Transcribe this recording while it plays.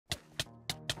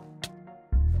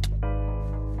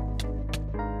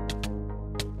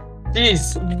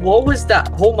Jeez, what was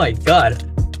that? Oh my god.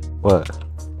 What?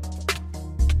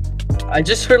 I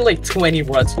just heard like 20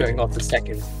 runs going off the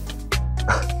second.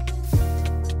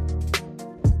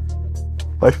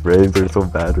 My frames are so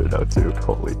bad right now too.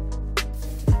 Holy.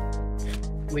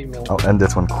 Leave me alone. I'll end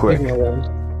this one quick. Leave me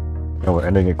alone. No, we're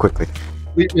ending it quickly.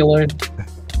 Leave me alone.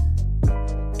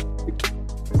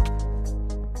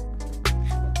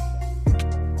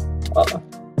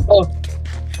 Oh.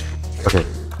 Okay,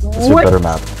 let's do a better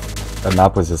map. That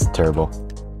map was just terrible.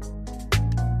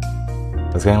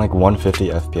 I was getting like 150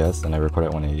 FPS and I recorded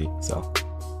at 180, so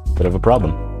bit of a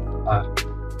problem.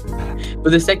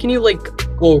 But the second you like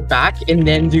go back and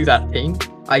then do that thing,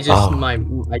 I just Oh.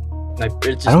 it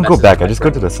just I don't go messes back, with I my just go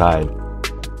to brain. the side.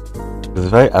 Because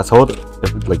if I S-hold,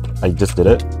 if like I just did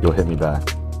it, you'll hit me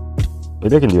back.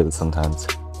 Maybe I can do it sometimes.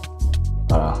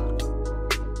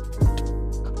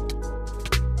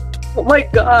 Oh my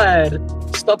god!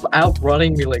 Stop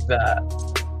outrunning me like that.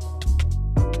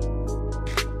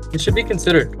 It should be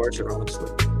considered torture, honestly.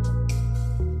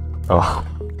 Oh,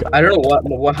 God. I don't know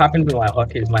what happened to my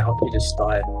hockey. My hockey just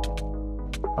died.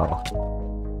 Oh.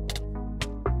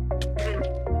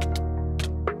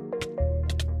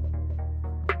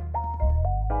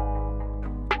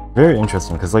 Very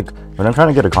interesting, because like when I'm trying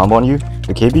to get a combo on you,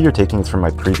 the KB you're taking is from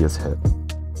my previous hit.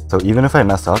 So even if I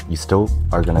mess up, you still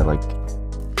are gonna like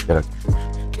get a,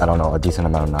 I don't know, a decent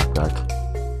amount of knockback.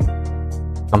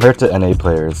 Compared to NA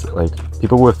players, like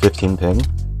people with 15 ping,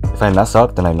 if I mess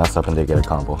up, then I mess up and they get a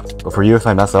combo. But for you, if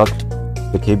I mess up,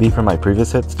 the KB from my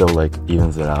previous hit still like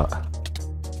evens it out.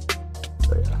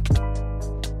 So yeah.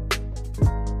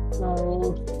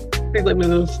 No, please let me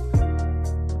lose.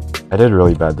 I did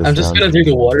really bad this I'm just round. gonna do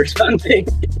the water stun thing.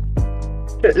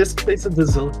 Just place it to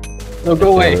zone. No,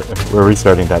 go away. We're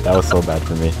restarting that. That was so bad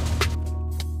for me.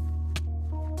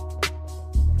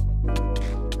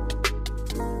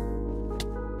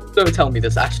 Don't tell me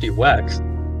this actually works.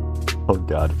 Oh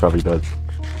god, it probably does.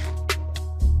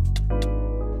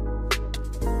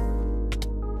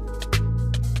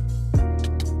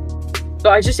 So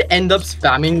I just end up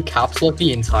spamming caps lock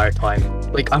the entire time.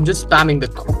 Like I'm just spamming the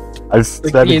I was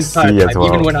like, the spamming entire C time, as well.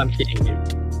 even when I'm hitting you.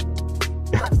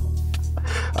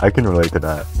 I can relate to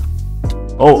that.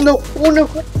 Oh! No! Oh no!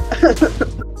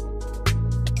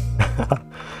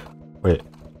 Wait.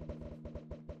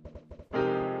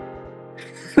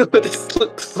 This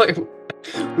looks like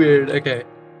weird. Okay.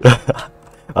 I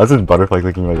was just butterfly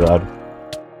clicking my god.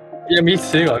 Yeah, me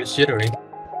too. I was jittering.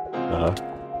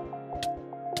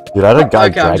 Dude, I had a guy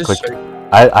Okay, I'm drag just click.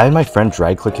 I had my friend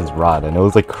drag click his rod, and it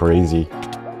was like crazy.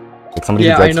 Like somebody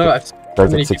Yeah, who I drags, know. I've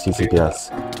drags many at 60 people do that.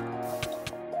 CPS.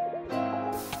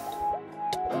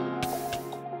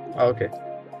 Oh, okay.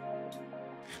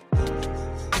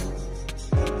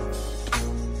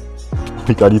 Oh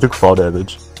my god, you took fall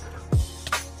damage.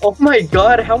 Oh my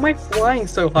god! How am I flying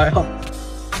so high up?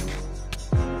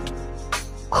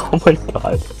 Oh my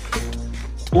god.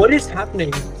 What is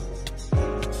happening?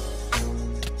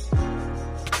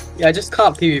 Yeah, I just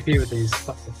can't PvP with these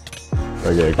fucking.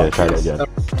 Okay, try it again.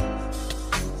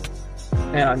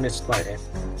 Yeah, I missed my aim.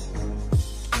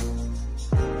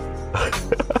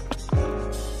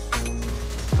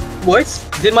 What?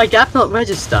 Did my gap not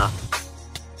register?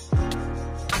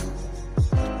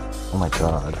 Oh my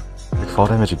god. Took fall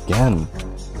damage again.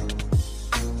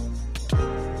 I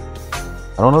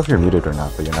don't know if you're muted or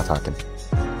not, but you're not talking.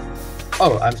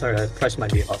 Oh, I'm sorry, I pressed my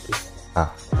mute off.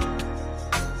 Ah.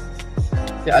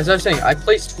 Yeah, as I was saying, I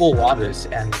placed full waters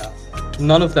and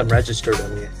none of them registered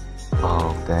on me.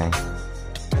 Oh, dang.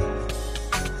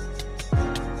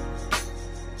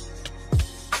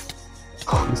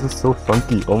 Oh, this is so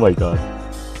funky. Oh my god.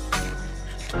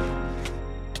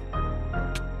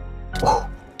 Oh.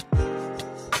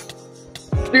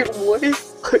 Dude, what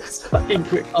is those fucking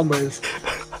quick combos?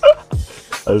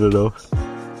 I don't know.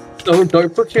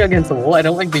 Don't push me against the wall, I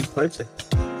don't like being pushed.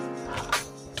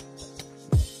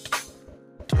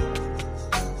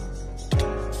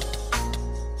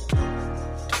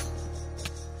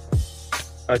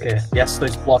 Okay, yes,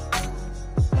 there's block.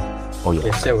 Oh yeah.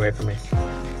 Yeah, stay away from me.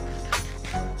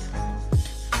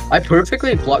 I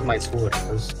perfectly blocked my sword.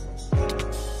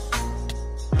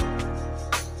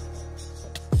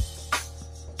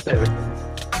 Stay away from me.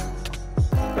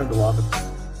 Don't go lava.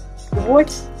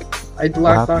 What? I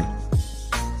lagged back.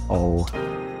 Oh.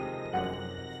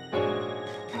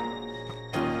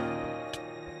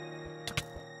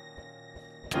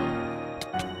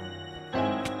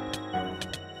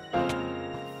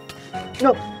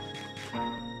 No.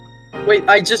 Wait,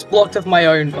 I just blocked off my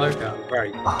own logo.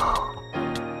 Right.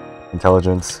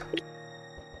 Intelligence.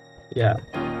 Yeah.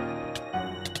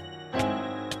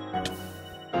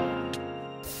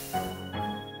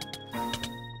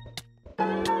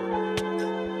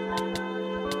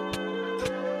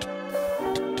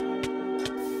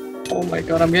 Oh my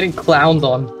god, I'm getting clowned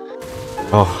on.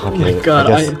 Oh, okay. Oh my god,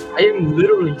 I guess I am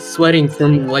literally sweating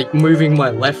from like moving my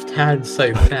left hand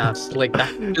so fast. Like that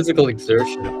physical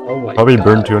exertion. Oh my probably god.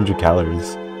 burned 200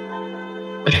 calories.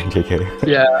 JK.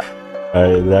 Yeah.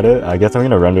 Alright, is that it? I guess I'm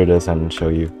gonna render this and show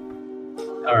you.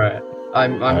 Alright.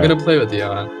 I'm gonna play with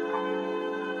Yon.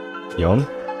 Yon?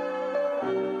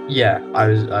 Yeah, I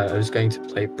was going to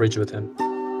play bridge with him.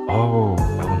 Oh,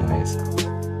 nice.